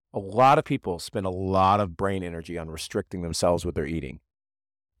A lot of people spend a lot of brain energy on restricting themselves with their eating,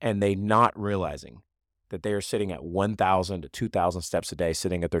 and they not realizing that they are sitting at 1,000 to 2,000 steps a day,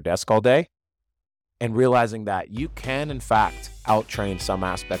 sitting at their desk all day, and realizing that you can, in fact, out-train some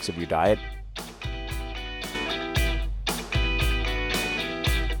aspects of your diet.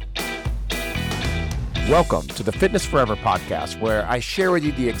 Welcome to the Fitness Forever podcast, where I share with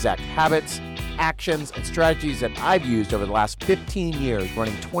you the exact habits, actions, and strategies that I've used over the last 15 years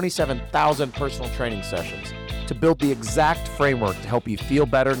running 27,000 personal training sessions to build the exact framework to help you feel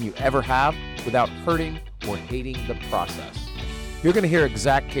better than you ever have without hurting or hating the process. You're going to hear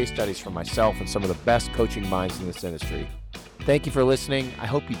exact case studies from myself and some of the best coaching minds in this industry. Thank you for listening. I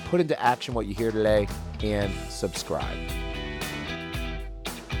hope you put into action what you hear today and subscribe.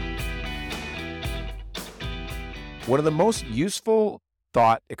 One of the most useful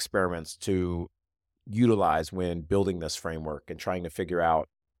thought experiments to utilize when building this framework and trying to figure out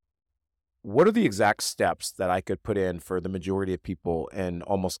what are the exact steps that I could put in for the majority of people and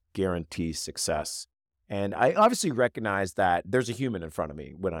almost guarantee success. And I obviously recognize that there's a human in front of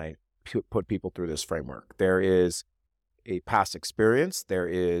me when I put people through this framework. There is a past experience, there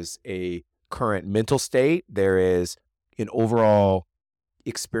is a current mental state, there is an overall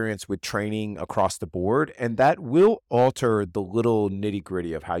experience with training across the board, and that will alter the little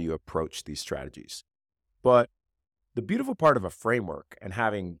nitty-gritty of how you approach these strategies. But the beautiful part of a framework and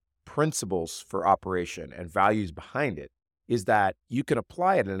having principles for operation and values behind it is that you can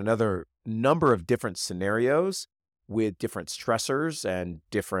apply it in another number of different scenarios with different stressors and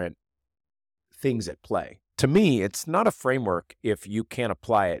different things at play. To me, it's not a framework if you can't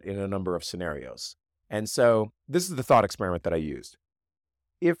apply it in a number of scenarios. And so this is the thought experiment that I used.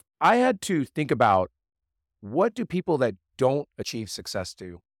 If I had to think about what do people that don't achieve success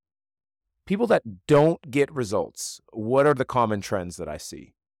do? People that don't get results, what are the common trends that I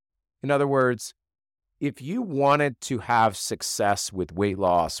see? In other words, if you wanted to have success with weight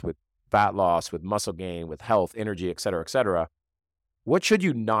loss, with fat loss, with muscle gain, with health, energy, et cetera, what should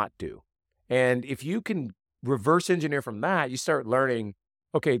you not do? And if you can reverse engineer from that, you start learning,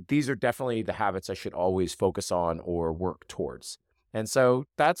 okay, these are definitely the habits I should always focus on or work towards. And so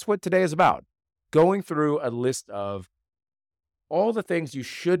that's what today is about, going through a list of all the things you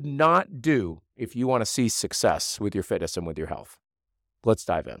should not do if you want to see success with your fitness and with your health. Let's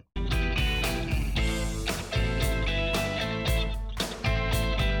dive in.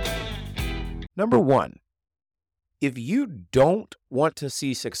 Number one, if you don't want to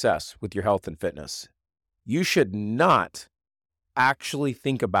see success with your health and fitness, you should not actually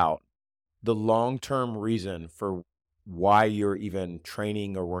think about the long-term reason for why you're even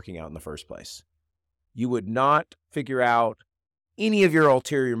training or working out in the first place. You would not figure out any of your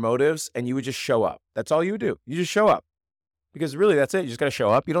ulterior motives, and you would just show up. That's all you would do. You just show up. Because really, that's it. You just got to show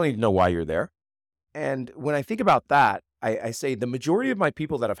up. You don't even know why you're there. And when I think about that, I say the majority of my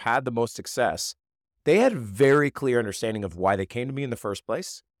people that have had the most success, they had a very clear understanding of why they came to me in the first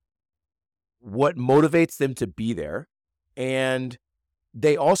place, what motivates them to be there, and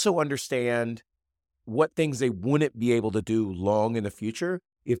they also understand what things they wouldn't be able to do long in the future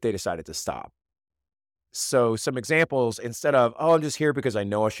if they decided to stop. So some examples, instead of, oh, I'm just here because I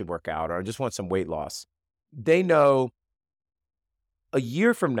know I should work out or I just want some weight loss. They know a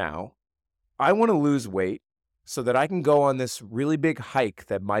year from now, I want to lose weight so that I can go on this really big hike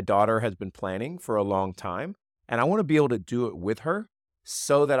that my daughter has been planning for a long time. And I want to be able to do it with her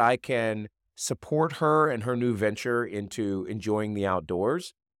so that I can support her and her new venture into enjoying the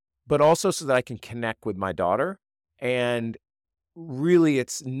outdoors, but also so that I can connect with my daughter. And really,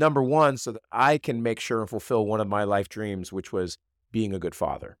 it's number one, so that I can make sure and fulfill one of my life dreams, which was being a good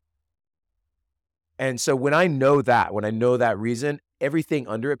father. And so when I know that reason, everything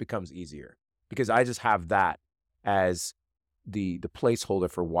under it becomes easier because I just have that as the placeholder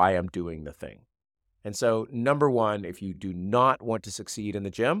for why I'm doing the thing. And so number one, if you do not want to succeed in the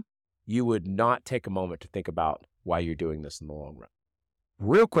gym, you would not take a moment to think about why you're doing this in the long run.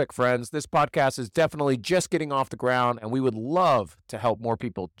 Real quick, friends, this podcast is definitely just getting off the ground, and we would love to help more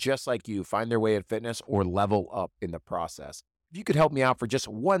people just like you find their way in fitness or level up in the process. If you could help me out for just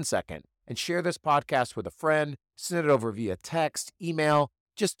 1 second and share this podcast with a friend, send it over via text, email,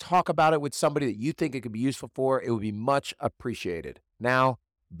 just talk about it with somebody that you think it could be useful for, it would be much appreciated. Now,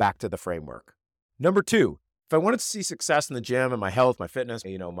 back to the framework. Number two, if I wanted to see success in the gym and my health, my fitness,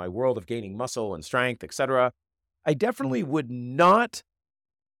 my world of gaining muscle and strength, etc., I definitely would not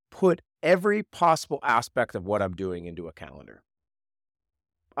put every possible aspect of what I'm doing into a calendar.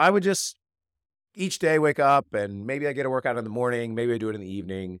 I would just each day wake up and maybe I get a workout in the morning, maybe I do it in the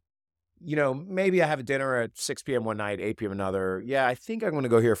evening. maybe I have a dinner at 6 p.m. one night, 8 p.m. another. Yeah, I think I'm going to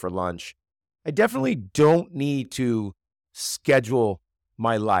go here for lunch. I definitely don't need to schedule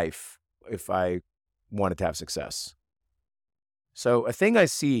my life if I wanted to have success. So a thing I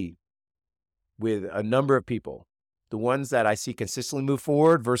see with a number of people, the ones that I see consistently move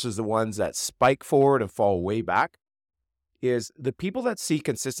forward versus the ones that spike forward and fall way back, is the people that see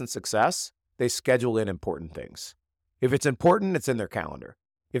consistent success, they schedule in important things. If it's important, it's in their calendar.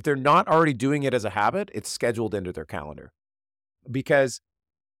 If they're not already doing it as a habit, it's scheduled into their calendar. Because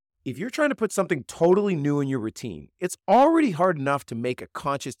if you're trying to put something totally new in your routine, it's already hard enough to make a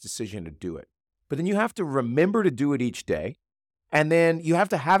conscious decision to do it. But then you have to remember to do it each day. And then you have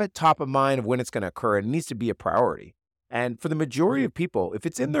to have it top of mind of when it's going to occur. It needs to be a priority. And for the majority of people, if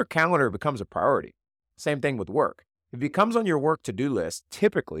it's in their calendar, it becomes a priority. Same thing with work. If it becomes on your work to-do list,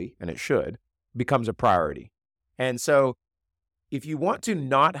 typically, and it should, becomes a priority. And so if you want to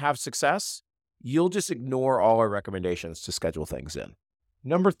not have success, you'll just ignore all our recommendations to schedule things in.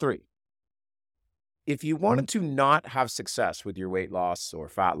 Number 3, if you wanted to not have success with your weight loss or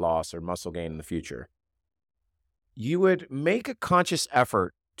fat loss or muscle gain in the future, you would make a conscious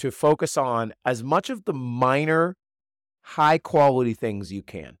effort to focus on as much of the minor, high-quality things you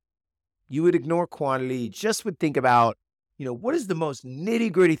can. You would ignore quantity, just would think about, what is the most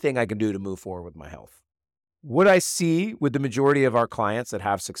nitty-gritty thing I can do to move forward with my health? What I see with the majority of our clients that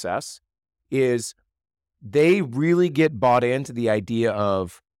have success is they really get bought into the idea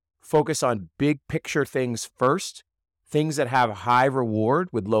of focus on big picture things first, things that have high reward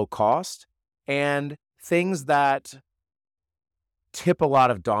with low cost, and things that tip a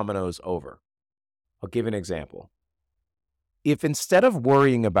lot of dominoes over. I'll give an example. If instead of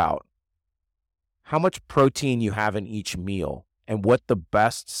worrying about how much protein you have in each meal and what the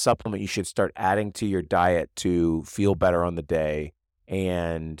best supplement you should start adding to your diet to feel better on the day,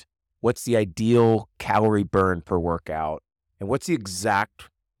 and what's the ideal calorie burn per workout, and what's the exact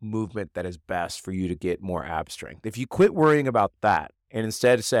movement that is best for you to get more ab strength. If you quit worrying about that and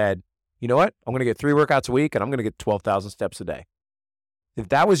instead said, you know what, I'm going to get 3 workouts a week and I'm going to get 12,000 steps a day. If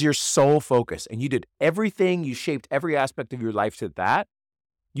that was your sole focus and you did everything, you shaped every aspect of your life to that,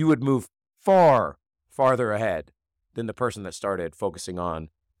 you would move far farther ahead than the person that started focusing on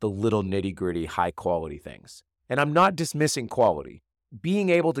the little nitty-gritty, high-quality things. And I'm not dismissing quality. Being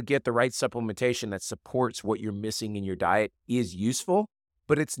able to get the right supplementation that supports what you're missing in your diet is useful,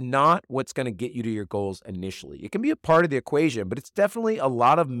 but it's not what's going to get you to your goals initially. It can be a part of the equation, but it's definitely a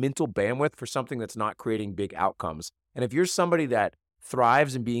lot of mental bandwidth for something that's not creating big outcomes. And if you're somebody that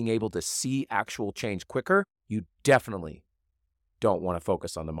thrives in being able to see actual change quicker, you definitely don't want to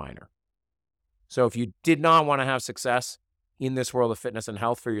focus on the minor. So if you did not want to have success in this world of fitness and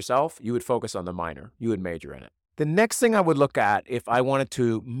health for yourself, you would focus on the minor. You would major in it. The next thing I would look at if I wanted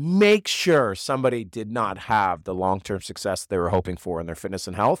to make sure somebody did not have the long-term success they were hoping for in their fitness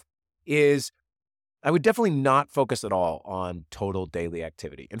and health is I would definitely not focus at all on total daily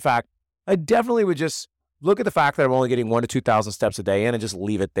activity. In fact, I definitely would just look at the fact that I'm only getting 1,000 to 2,000 steps a day in and just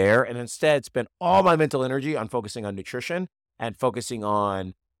leave it there. And instead spend all my mental energy on focusing on nutrition and focusing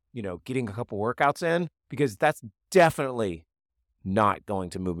on, getting a couple workouts in, because that's definitely not going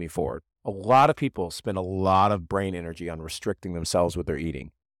to move me forward. A lot of people spend a lot of brain energy on restricting themselves with their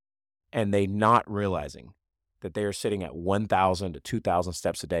eating, and they not realizing that they are sitting at 1,000 to 2,000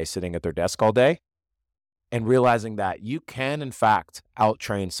 steps a day, sitting at their desk all day, and realizing that you can, in fact,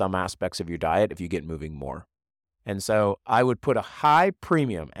 out-train some aspects of your diet if you get moving more. And so I would put a high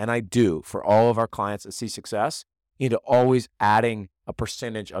premium, and I do for all of our clients that see success, into always adding a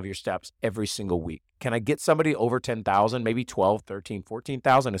percentage of your steps every single week. Can I get somebody over 10,000, maybe 12, 13,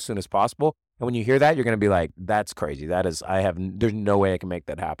 14,000 as soon as possible? And when you hear that, you're going to be like, that's crazy. There's no way I can make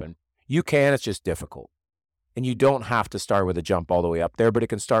that happen. You can, it's just difficult. And you don't have to start with a jump all the way up there, but it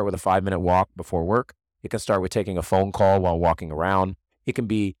can start with a 5-minute walk before work. It can start with taking a phone call while walking around. It can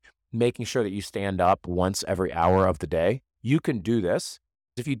be making sure that you stand up once every hour of the day. You can do this.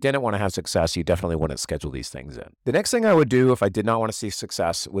 If you didn't want to have success, you definitely wouldn't schedule these things in. The next thing I would do if I did not want to see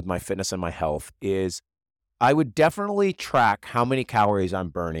success with my fitness and my health is I would definitely track how many calories I'm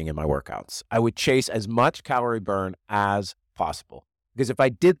burning in my workouts. I would chase as much calorie burn as possible. Because if I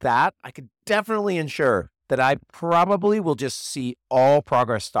did that, I could definitely ensure that I probably will just see all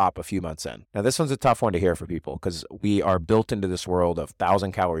progress stop a few months in. Now, this one's a tough one to hear for people because we are built into this world of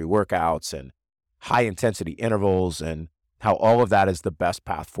 1,000-calorie workouts and high-intensity intervals and how all of that is the best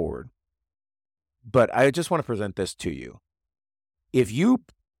path forward. But I just want to present this to you. If you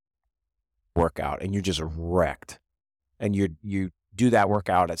work out and you're just wrecked and you do that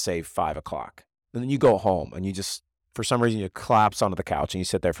workout at, say, 5 o'clock, and then you go home and you just for some reason you collapse onto the couch and you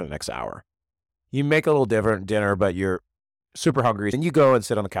sit there for the next hour. You make a little different dinner, but you're super hungry. Then you go and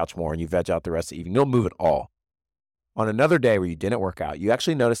sit on the couch more and you veg out the rest of the evening. You don't move at all. On another day where you didn't work out, you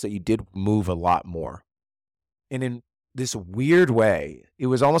actually notice that you did move a lot more. And in this weird way, it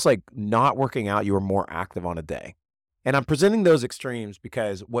was almost like not working out, you were more active on a day. And I'm presenting those extremes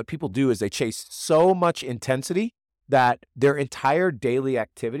because what people do is they chase so much intensity that their entire daily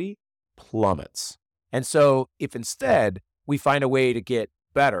activity plummets. And so if instead we find a way to get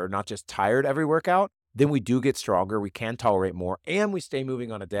better, not just tired every workout, then we do get stronger, we can tolerate more, and we stay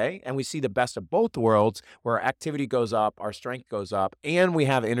moving on a day, and we see the best of both worlds where our activity goes up, our strength goes up, and we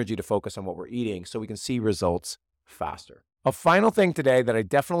have energy to focus on what we're eating so we can see results faster. A final thing today that I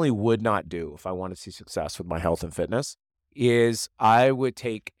definitely would not do if I want to see success with my health and fitness is I would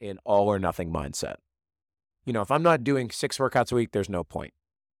take an all or nothing mindset. If I'm not doing 6 workouts a week, there's no point.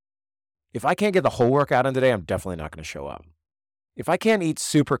 If I can't get the whole workout in today, I'm definitely not going to show up. If I can't eat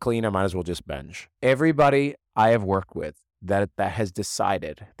super clean, I might as well just binge. Everybody I have worked with that has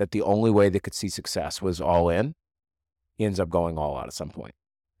decided that the only way they could see success was all in, ends up going all out at some point.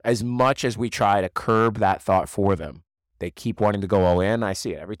 As much as we try to curb that thought for them, they keep wanting to go all in. I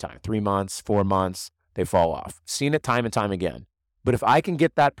see it every time. 3 months, 4 months, they fall off. Seen it time and time again. But if I can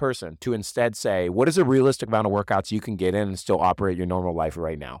get that person to instead say, what is a realistic amount of workouts you can get in and still operate your normal life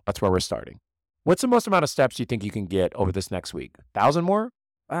right now? That's where we're starting. What's the most amount of steps you think you can get over this next week? 1,000 more?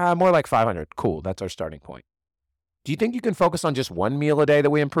 More like 500. Cool. That's our starting point. Do you think you can focus on just one meal a day that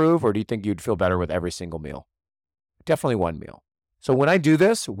we improve, or do you think you'd feel better with every single meal? Definitely one meal. So when I do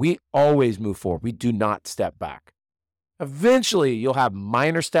this, we always move forward. We do not step back. Eventually, you'll have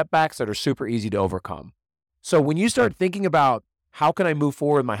minor step backs that are super easy to overcome. So when you start thinking about how can I move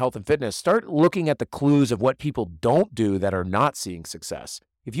forward with my health and fitness, start looking at the clues of what people don't do that are not seeing success.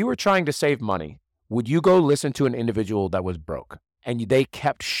 If you were trying to save money, would you go listen to an individual that was broke and they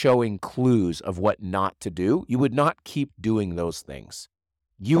kept showing clues of what not to do? You would not keep doing those things.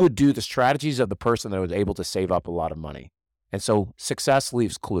 You would do the strategies of the person that was able to save up a lot of money. And so success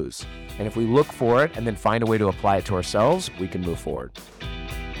leaves clues. And if we look for it and then find a way to apply it to ourselves, we can move forward.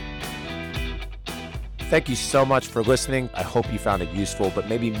 Thank you so much for listening. I hope you found it useful, but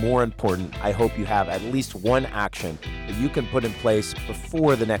maybe more important, I hope you have at least one action that you can put in place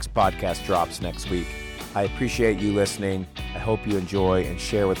before the next podcast drops next week. I appreciate you listening. I hope you enjoy and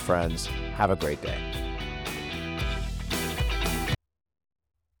share with friends. Have a great day.